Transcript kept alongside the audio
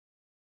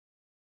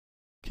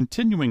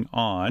Continuing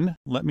on,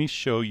 let me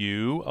show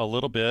you a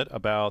little bit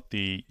about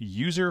the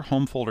user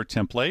home folder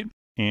template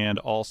and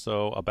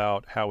also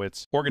about how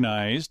it's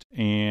organized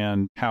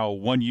and how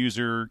one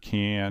user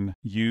can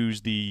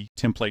use the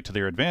template to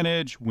their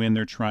advantage when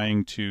they're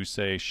trying to,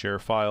 say, share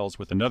files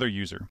with another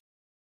user.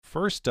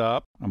 First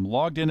up, I'm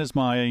logged in as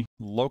my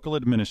local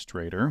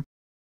administrator,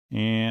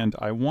 and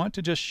I want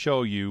to just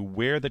show you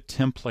where the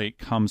template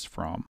comes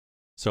from.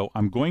 So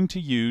I'm going to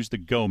use the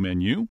Go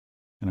menu,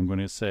 and I'm going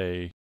to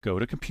say Go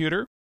to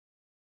Computer,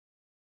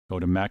 go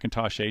to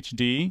Macintosh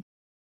HD,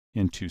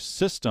 into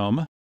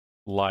System,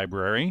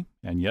 Library,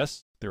 and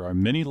yes, there are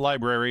many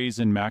libraries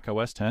in Mac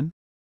OS X,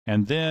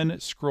 and then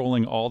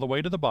scrolling all the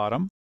way to the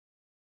bottom,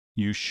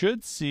 you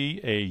should see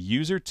a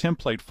user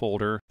template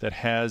folder that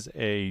has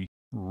a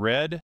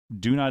red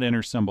Do Not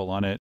Enter symbol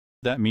on it.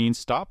 That means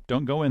stop,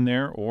 don't go in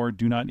there, or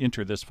do not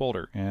enter this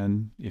folder.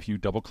 And if you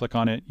double click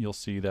on it, you'll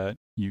see that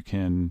you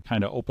can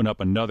kind of open up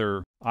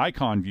another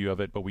icon view of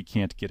it, but we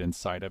can't get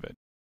inside of it.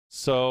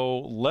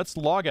 So let's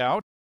log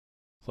out,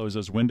 close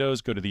those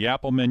windows, go to the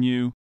Apple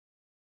menu,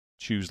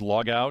 choose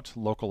Logout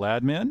Local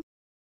Admin.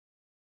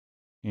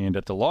 And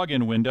at the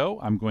login window,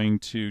 I'm going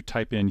to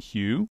type in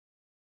Hugh.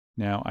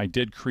 Now, I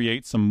did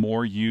create some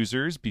more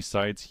users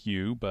besides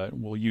Hugh, but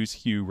we'll use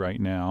Hugh right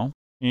now.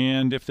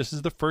 And if this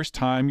is the first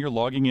time you're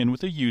logging in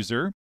with a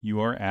user, you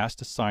are asked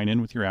to sign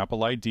in with your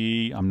Apple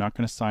ID. I'm not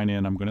going to sign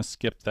in. I'm going to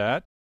skip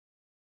that.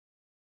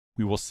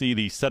 We will see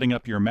the Setting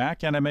Up Your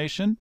Mac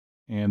animation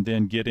and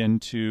then get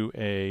into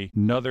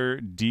another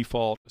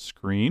default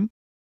screen.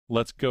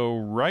 Let's go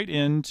right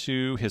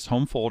into his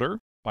home folder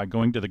by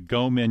going to the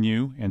Go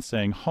menu and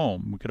saying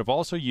Home. We could have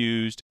also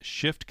used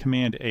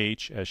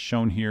Shift-Command-H as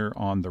shown here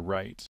on the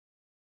right.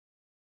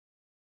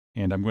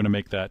 And I'm going to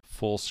make that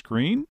full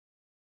screen.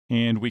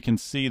 And we can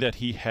see that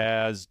he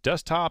has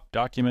Desktop,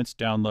 Documents,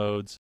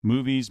 Downloads,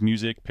 Movies,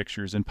 Music,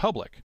 Pictures, and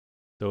Public.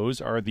 Those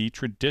are the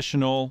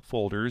traditional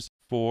folders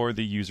for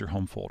the user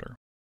home folder.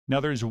 Now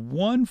there's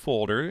one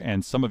folder,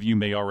 and some of you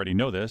may already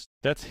know this,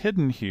 that's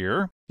hidden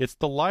here. It's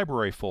the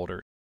library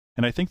folder.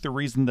 And I think the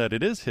reason that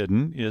it is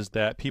hidden is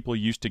that people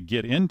used to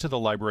get into the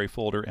library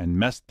folder and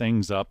mess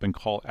things up and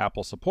call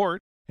Apple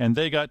support, and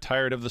they got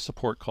tired of the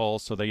support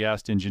calls, so they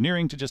asked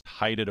engineering to just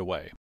hide it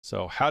away.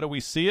 So how do we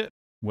see it?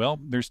 Well,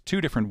 there's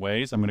two different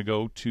ways. I'm going to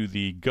go to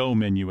the Go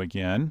menu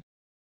again.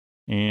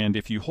 And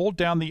if you hold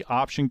down the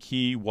Option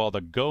key while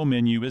the Go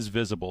menu is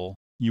visible,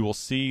 you will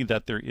see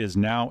that there is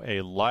now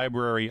a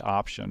library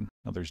option.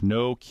 Now, there's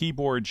no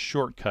keyboard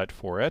shortcut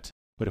for it,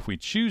 but if we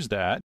choose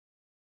that,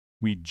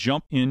 we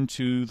jump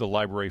into the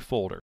library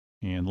folder.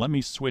 And let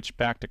me switch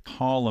back to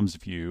columns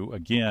view.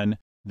 Again,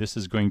 this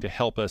is going to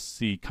help us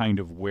see kind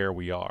of where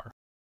we are.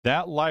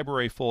 That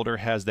library folder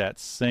has that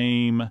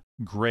same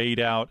grayed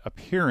out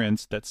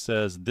appearance that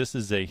says this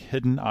is a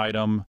hidden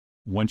item.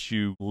 Once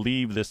you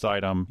leave this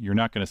item, you're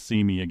not going to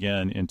see me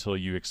again until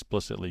you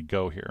explicitly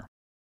go here.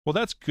 Well,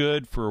 that's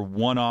good for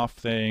one-off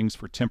things,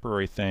 for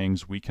temporary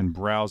things. We can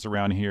browse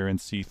around here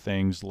and see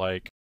things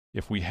like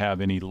if we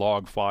have any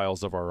log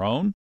files of our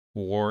own,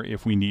 or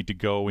if we need to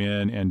go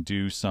in and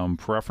do some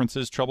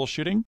preferences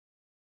troubleshooting,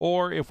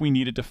 or if we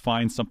needed to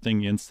find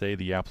something in, say,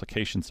 the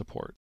application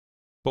support.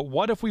 But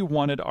what if we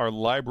wanted our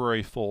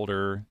library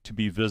folder to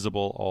be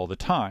visible all the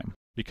time?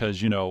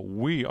 Because, you know,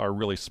 we are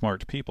really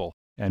smart people,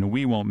 and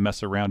we won't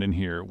mess around in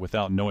here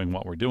without knowing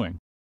what we're doing.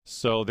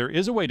 So there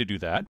is a way to do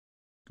that.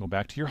 Go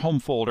back to your home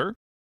folder.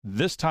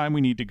 This time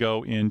we need to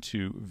go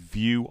into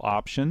View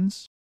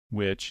Options,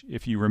 which,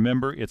 if you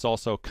remember, it's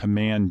also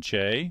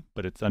Command-J,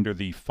 but it's under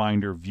the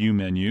Finder View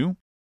menu.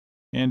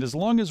 And as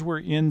long as we're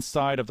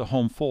inside of the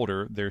home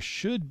folder, there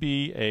should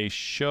be a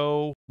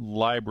Show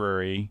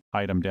Library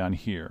item down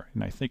here.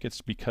 And I think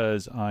it's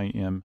because I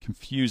am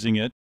confusing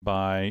it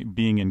by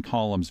being in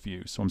Columns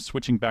view. So I'm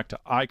switching back to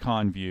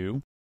Icon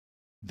view.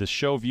 The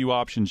Show View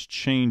Options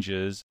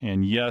changes,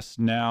 and yes,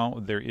 now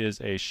there is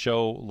a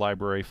Show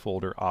Library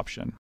Folder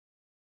option.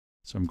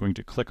 So I'm going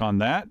to click on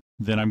that.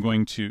 Then I'm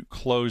going to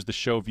close the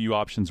Show View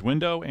Options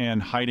window,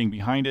 and hiding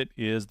behind it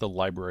is the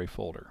library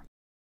folder.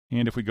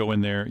 And if we go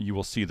in there, you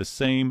will see the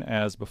same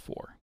as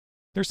before.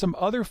 There's some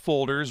other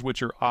folders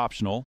which are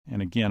optional.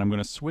 And again, I'm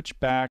going to switch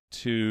back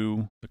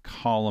to the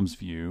Columns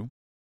view.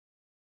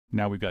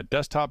 Now we've got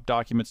Desktop,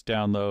 Documents,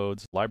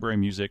 Downloads, Library,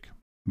 Music,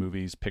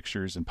 Movies,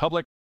 Pictures, and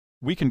Public.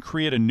 We can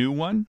create a new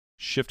one,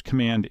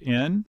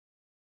 Shift-Command-N,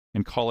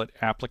 and call it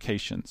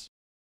Applications.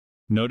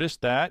 Notice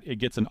that it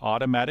gets an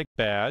automatic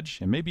badge.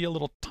 It may be a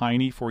little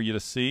tiny for you to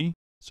see.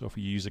 So if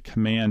you use a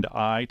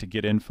Command-I to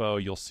get info,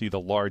 you'll see the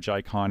large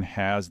icon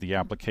has the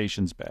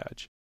Applications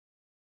badge.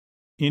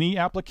 Any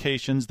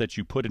applications that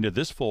you put into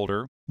this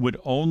folder would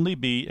only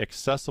be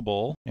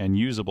accessible and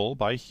usable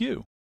by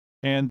Hugh.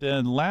 And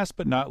then last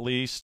but not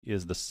least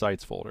is the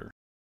Sites folder.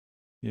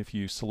 If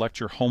you select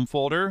your home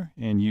folder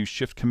and use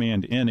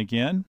Shift-Command-N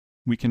again,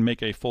 we can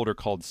make a folder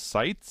called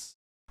Sites,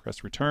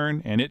 press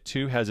Return, and it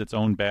too has its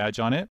own badge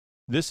on it.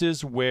 This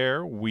is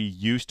where we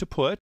used to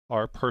put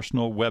our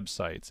personal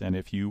websites. And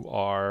if you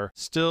are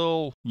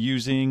still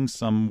using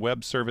some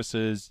web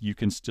services, you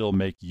can still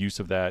make use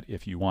of that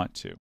if you want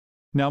to.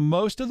 Now,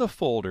 most of the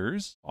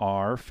folders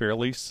are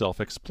fairly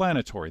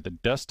self-explanatory. The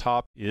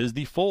desktop is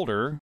the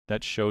folder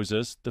that shows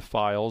us the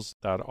files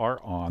that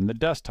are on the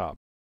desktop.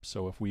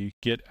 So if we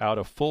get out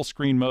of full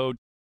screen mode,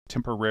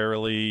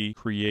 temporarily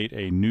create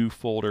a new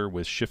folder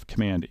with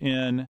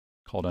Shift-Command-N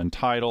called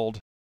Untitled,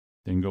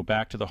 then go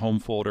back to the home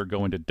folder,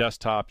 go into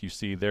desktop, you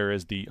see there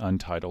is the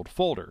untitled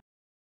folder.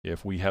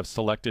 If we have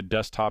selected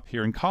desktop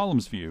here in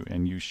columns view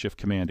and use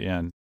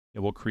Shift-Command-N, it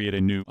will create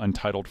a new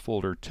untitled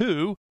folder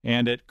too,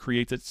 and it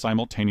creates it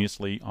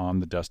simultaneously on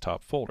the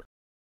desktop folder.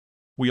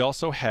 We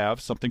also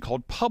have something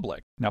called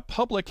public. Now,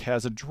 public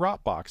has a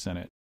Dropbox in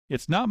it.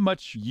 It's not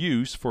much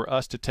use for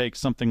us to take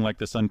something like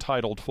this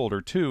untitled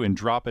folder too and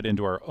drop it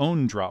into our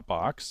own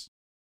Dropbox.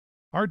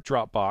 Our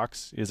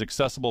Dropbox is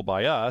accessible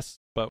by us,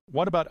 but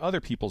what about other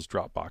people's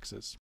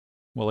Dropboxes?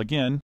 Well,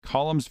 again,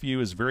 columns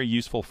view is very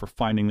useful for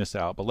finding this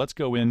out, but let's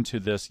go into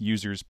this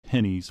user's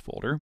pennies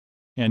folder.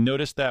 And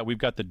notice that we've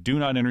got the do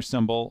not enter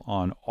symbol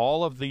on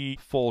all of the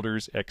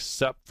folders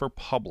except for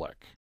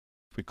public.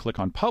 If we click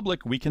on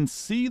public, we can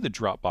see the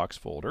Dropbox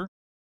folder,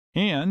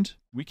 and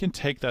we can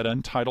take that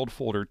untitled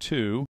folder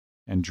too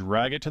and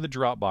drag it to the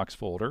Dropbox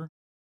folder.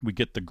 We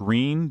get the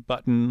green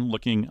button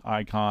looking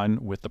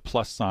icon with the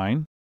plus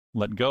sign.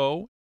 Let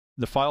go.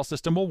 The file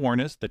system will warn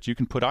us that you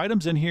can put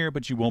items in here,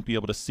 but you won't be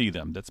able to see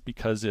them. That's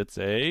because it's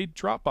a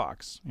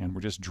Dropbox, and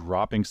we're just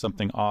dropping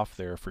something off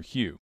there for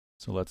Hugh.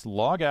 So let's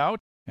log out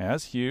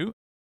as Hugh,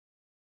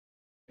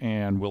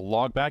 and we'll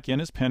log back in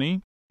as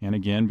Penny. And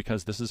again,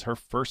 because this is her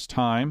first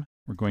time,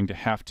 we're going to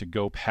have to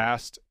go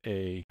past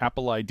a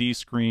Apple ID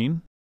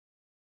screen.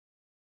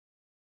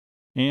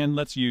 And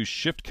let's use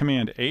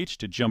Shift-Command-H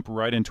to jump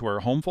right into our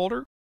home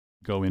folder,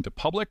 go into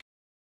public,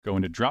 go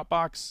into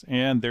Dropbox,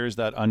 and there's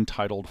that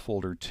untitled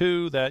folder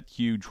too that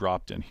Hugh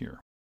dropped in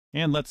here.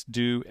 And let's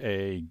do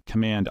a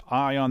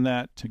Command-I on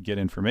that to get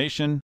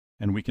information.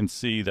 And we can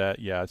see that,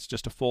 yeah, it's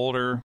just a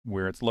folder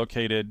where it's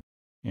located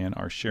and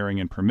our sharing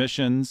and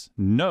permissions.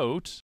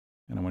 Note,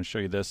 and I want to show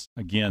you this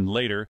again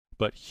later,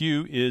 but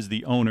Hugh is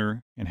the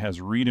owner and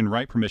has read and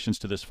write permissions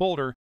to this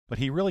folder, but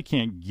he really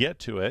can't get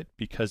to it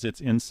because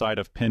it's inside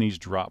of Penny's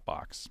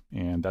Dropbox.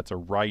 And that's a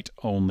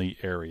write-only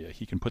area.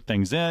 He can put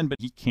things in, but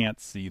he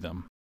can't see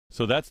them.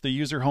 So that's the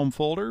user home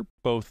folder,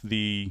 both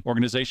the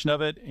organization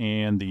of it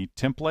and the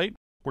template.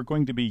 We're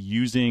going to be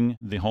using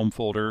the home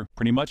folder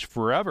pretty much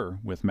forever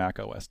with Mac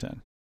OS X.